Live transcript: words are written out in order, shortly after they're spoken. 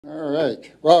All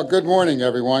right. Well, good morning,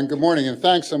 everyone. Good morning, and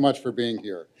thanks so much for being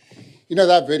here. You know,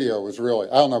 that video was really,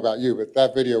 I don't know about you, but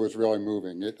that video was really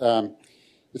moving.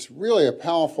 It's really a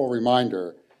powerful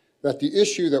reminder that the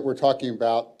issue that we're talking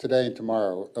about today and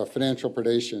tomorrow, financial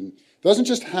predation, doesn't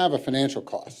just have a financial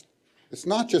cost. It's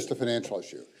not just a financial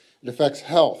issue. It affects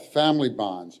health, family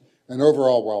bonds, and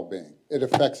overall well-being. It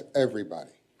affects everybody.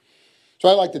 So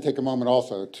I'd like to take a moment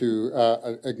also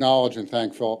to acknowledge and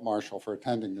thank Philip Marshall for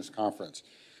attending this conference.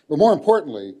 But more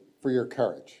importantly, for your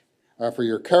courage,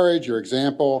 your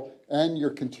example, and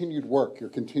your continued work, your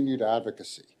continued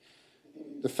advocacy.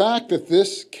 The fact that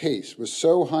this case was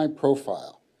so high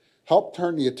profile helped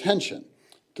turn the attention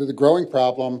to the growing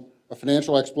problem of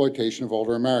financial exploitation of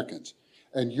older Americans.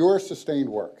 And your sustained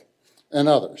work and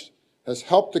others has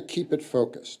helped to keep it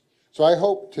focused. So I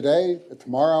hope today and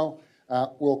tomorrow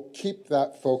we'll keep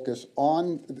that focus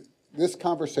on this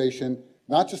conversation,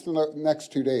 not just in the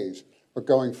next 2 days, but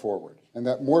going forward, and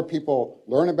that more people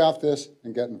learn about this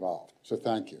and get involved. So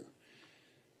thank you.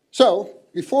 So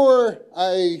before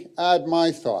I add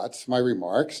my thoughts, my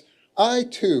remarks, I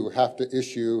too have to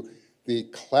issue the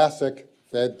classic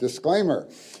Fed disclaimer.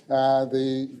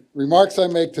 The remarks I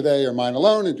make today are mine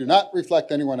alone and do not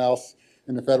reflect anyone else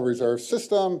in the Federal Reserve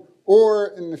System or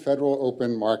in the Federal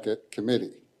Open Market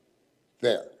Committee.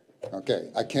 There. Okay,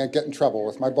 I can't get in trouble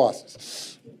with my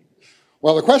bosses.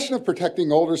 Well, the question of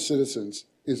protecting older citizens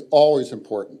is always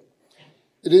important.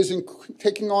 It is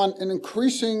taking on an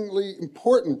increasingly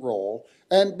important role,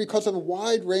 and because of the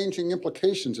wide-ranging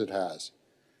implications it has,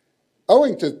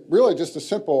 owing to really just the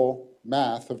simple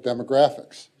math of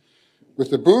demographics. With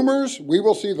the boomers, we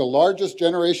will see the largest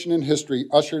generation in history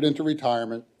ushered into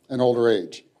retirement and older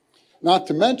age. Not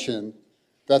to mention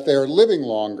that they are living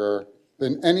longer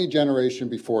than any generation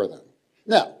before them.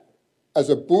 Now, as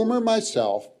a boomer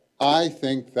myself, I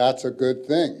think that's a good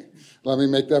thing. Let me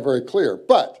make that very clear.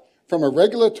 But from a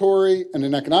regulatory and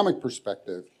an economic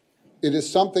perspective, it is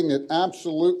something that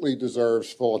absolutely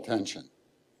deserves full attention.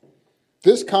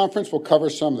 This conference will cover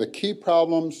some of the key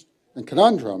problems and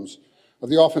conundrums of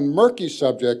the often murky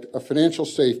subject of financial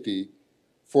safety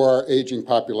for our aging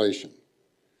population.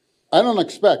 I don't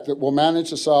expect that we'll manage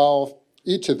to solve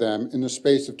each of them in the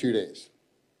space of 2 days,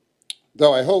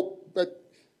 though I hope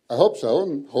so,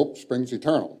 and hope springs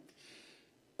eternal.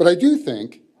 But I do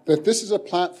think that this is a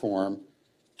platform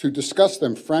to discuss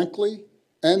them frankly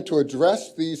and to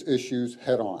address these issues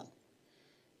head on.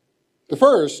 The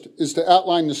first is to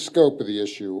outline the scope of the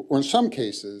issue, or in some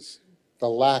cases, the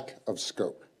lack of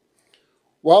scope.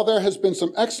 While there has been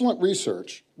some excellent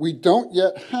research, we don't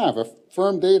yet have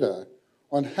firm data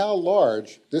on how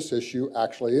large this issue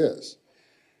actually is.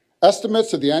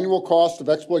 Estimates of the annual cost of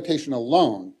exploitation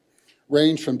alone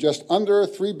range from just under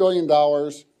 $3 billion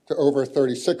to over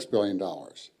 $36 billion.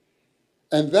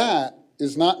 And that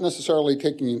is not necessarily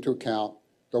taking into account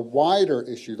the wider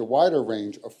issue, the wider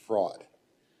range of fraud.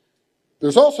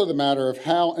 There's also the matter of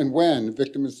how and when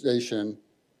victimization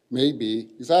may be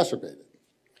exacerbated.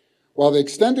 While the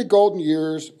extended golden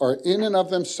years are in and of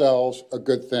themselves a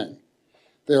good thing,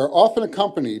 they are often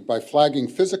accompanied by flagging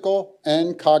physical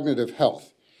and cognitive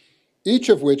health, each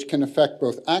of which can affect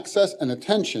both access and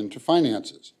attention to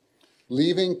finances,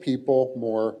 leaving people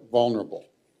more vulnerable.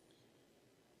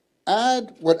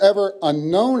 Add whatever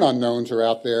unknown unknowns are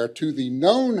out there to the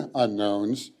known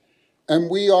unknowns, and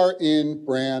we are in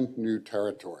brand new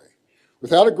territory.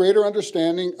 Without a greater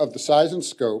understanding of the size and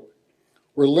scope,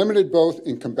 we're limited both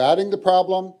in combating the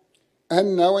problem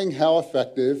and knowing how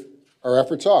effective our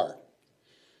efforts are.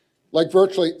 Like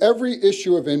virtually every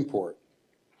issue of import,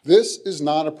 this is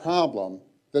not a problem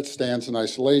that stands in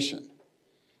isolation.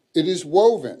 It is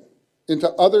woven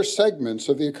into other segments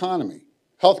of the economy,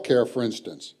 healthcare, for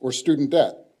instance, or student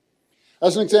debt.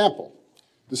 As an example,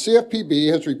 the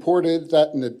CFPB has reported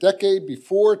that in the decade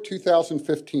before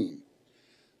 2015,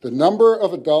 the number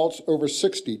of adults over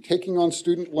 60 taking on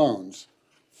student loans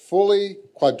fully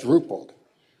quadrupled,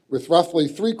 with roughly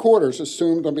 3/4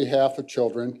 assumed on behalf of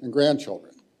children and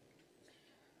grandchildren.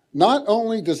 Not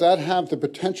only does that have the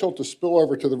potential to spill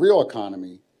over to the real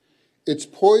economy, it's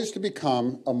poised to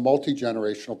become a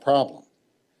multi-generational problem.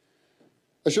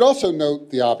 I should also note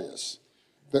the obvious,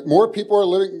 that more people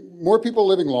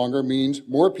living longer means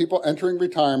more people entering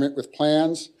retirement with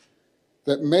plans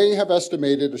that may have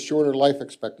estimated a shorter life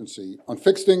expectancy on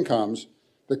fixed incomes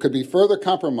that could be further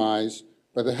compromised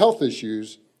by the health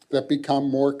issues that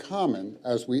become more common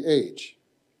as we age.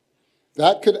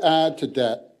 That could add to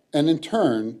debt and in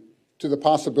turn to the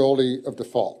possibility of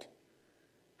default.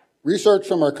 Research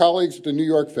from our colleagues at the New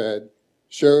York Fed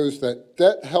shows that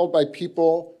debt held by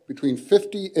people between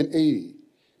 50 and 80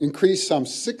 increased some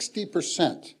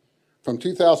 60% from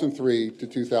 2003 to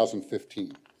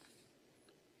 2015.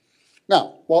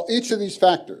 Now, while each of these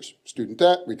factors, student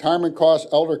debt, retirement costs,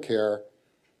 elder care,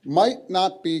 might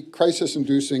not be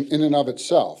crisis-inducing in and of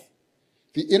itself,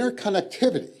 the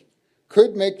interconnectivity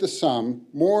could make the sum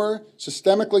more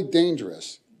systemically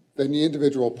dangerous than the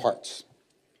individual parts.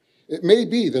 It may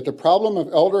be that the problem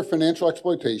of elder financial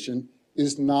exploitation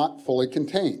is not fully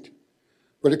contained,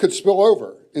 but it could spill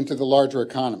over into the larger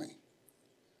economy.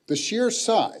 The sheer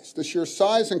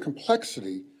size and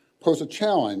complexity pose a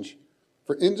challenge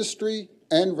for industry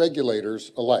and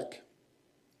regulators alike.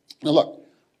 Now look,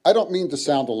 I don't mean to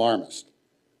sound alarmist,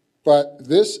 but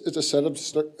this is a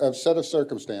set of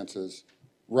circumstances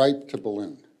ripe to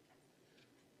balloon.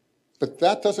 But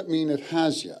that doesn't mean it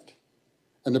has yet.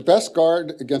 And the best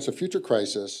guard against a future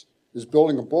crisis is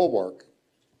building a bulwark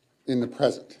in the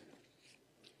present.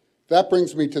 That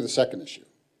brings me to the second issue,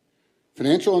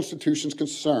 financial institutions'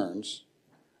 concerns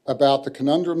about the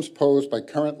conundrums posed by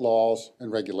current laws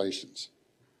and regulations.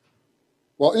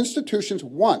 While institutions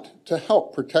want to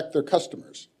help protect their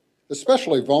customers,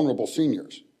 especially vulnerable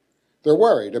seniors, they're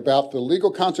worried about the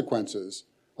legal consequences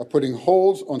of putting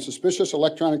holds on suspicious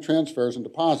electronic transfers and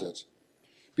deposits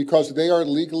because they are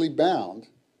legally bound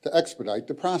to expedite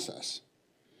the process.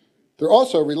 They're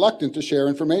also reluctant to share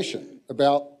information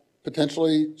about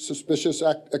potentially suspicious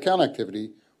account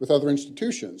activity with other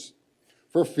institutions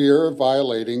for fear of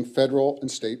violating federal and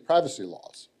state privacy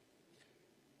laws.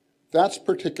 That's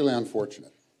particularly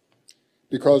unfortunate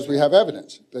because we have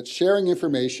evidence that sharing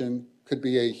information could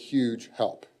be a huge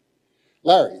help.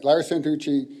 Larry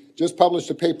Santucci just published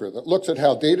a paper that looks at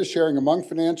how data sharing among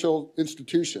financial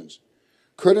institutions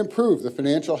could improve the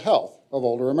financial health of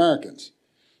older Americans,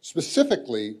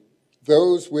 specifically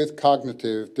those with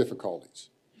cognitive difficulties.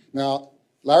 Now,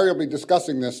 Larry will be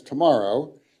discussing this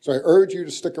tomorrow, so I urge you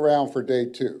to stick around for day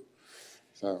 2.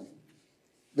 So,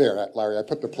 there, Larry, I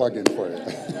put the plug in for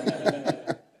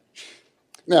you.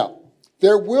 Now,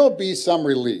 there will be some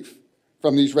relief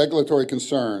from these regulatory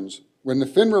concerns when the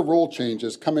FINRA rule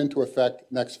changes come into effect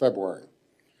next February.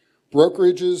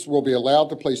 Brokerages will be allowed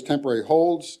to place temporary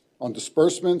holds on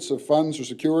disbursements of funds or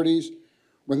securities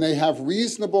when they have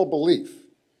reasonable belief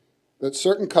that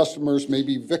certain customers may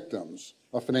be victims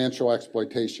of financial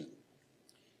exploitation.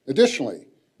 Additionally,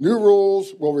 new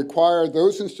rules will require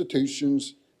those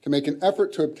institutions to make an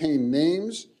effort to obtain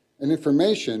names and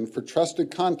information for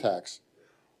trusted contacts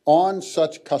on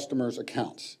such customers'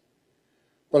 accounts.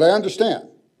 But I understand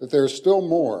that there is still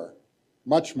more,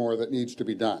 much more that needs to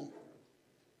be done.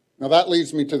 Now that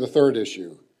leads me to the third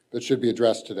issue that should be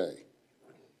addressed today,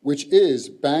 which is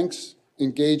banks'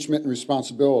 engagement and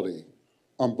responsibility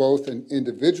on both an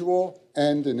individual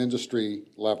and an industry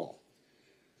level.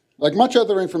 Like much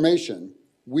other information,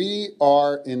 we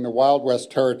are in the Wild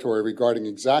West territory regarding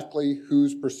exactly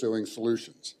who's pursuing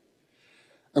solutions.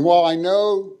 And while I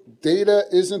know data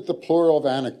isn't the plural of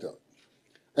anecdote,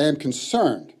 I am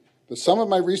concerned that some of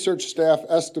my research staff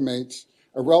estimates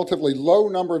a relatively low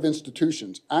number of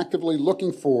institutions actively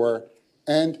looking for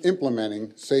and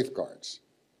implementing safeguards.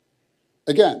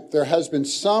 Again, there has been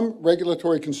some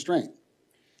regulatory constraint,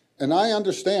 and I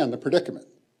understand the predicament,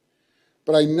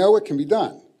 but I know it can be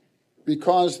done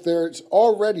because there's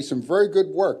already some very good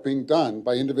work being done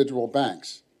by individual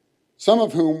banks, some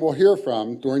of whom we'll hear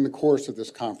from during the course of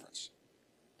this conference.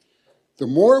 The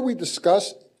more we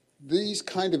discuss these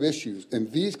kind of issues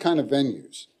in these kind of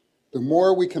venues, the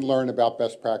more we can learn about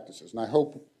best practices, and I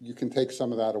hope you can take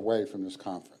some of that away from this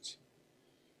conference.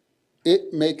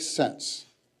 It makes sense.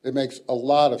 It makes a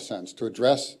lot of sense to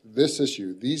address this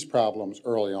issue, these problems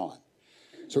early on,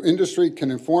 so industry can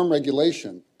inform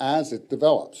regulation as it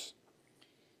develops.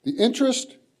 The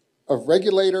interest of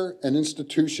regulator and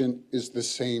institution is the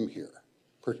same here,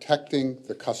 protecting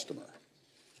the customer.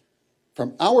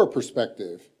 From our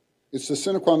perspective, it's the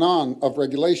sine qua non of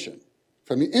regulation.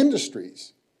 From the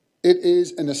industries, it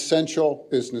is an essential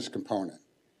business component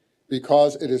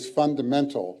because it is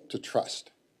fundamental to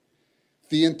trust.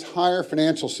 The entire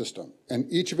financial system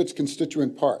and each of its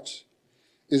constituent parts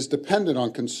is dependent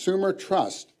on consumer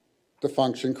trust to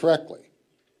function correctly.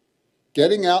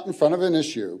 Getting out in front of an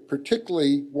issue,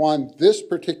 particularly one this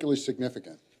particularly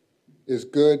significant, is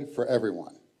good for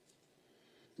everyone.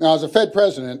 Now, as a Fed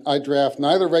president, I draft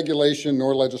neither regulation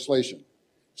nor legislation.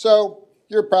 So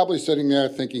you're probably sitting there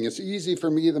thinking it's easy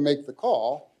for me to make the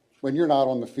call when you're not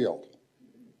on the field.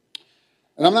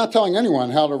 And I'm not telling anyone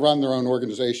how to run their own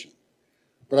organization,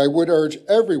 but I would urge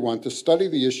everyone to study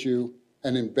the issue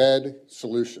and embed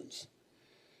solutions.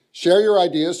 Share your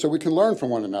ideas so we can learn from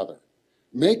one another.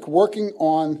 Make working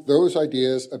on those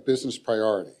ideas a business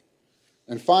priority.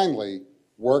 And finally,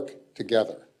 work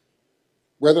together.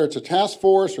 Whether it's a task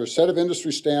force or a set of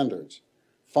industry standards,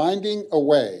 finding a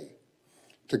way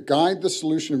to guide the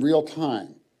solution in real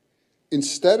time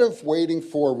instead of waiting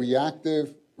for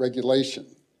reactive regulation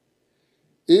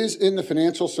is in the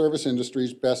financial service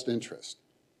industry's best interest,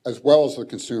 as well as the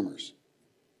consumers.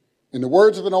 In the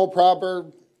words of an old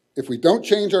proverb, if we don't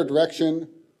change our direction,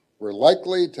 we're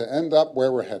likely to end up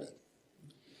where we're headed.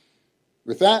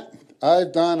 With that,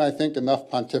 I've done, I think, enough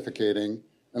pontificating,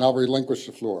 and I'll relinquish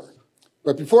the floor.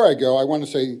 But before I go, I want to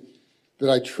say that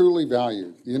I truly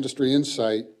value the industry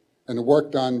insight and the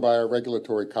work done by our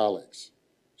regulatory colleagues.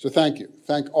 So thank you.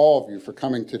 Thank all of you for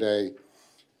coming today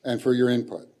and for your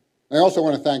input. I also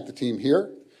want to thank the team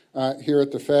here at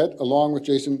the Fed, along with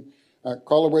Jason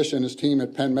Kolowish and his team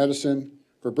at Penn Medicine,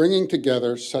 for bringing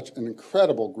together such an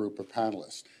incredible group of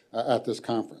panelists at this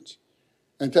conference,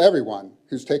 and to everyone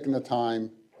who's taken the time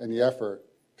and the effort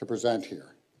to present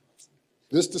here.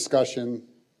 This discussion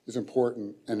is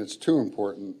important, and it's too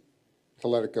important to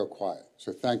let it go quiet.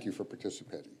 So thank you for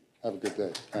participating. Have a good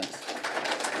day. Thanks.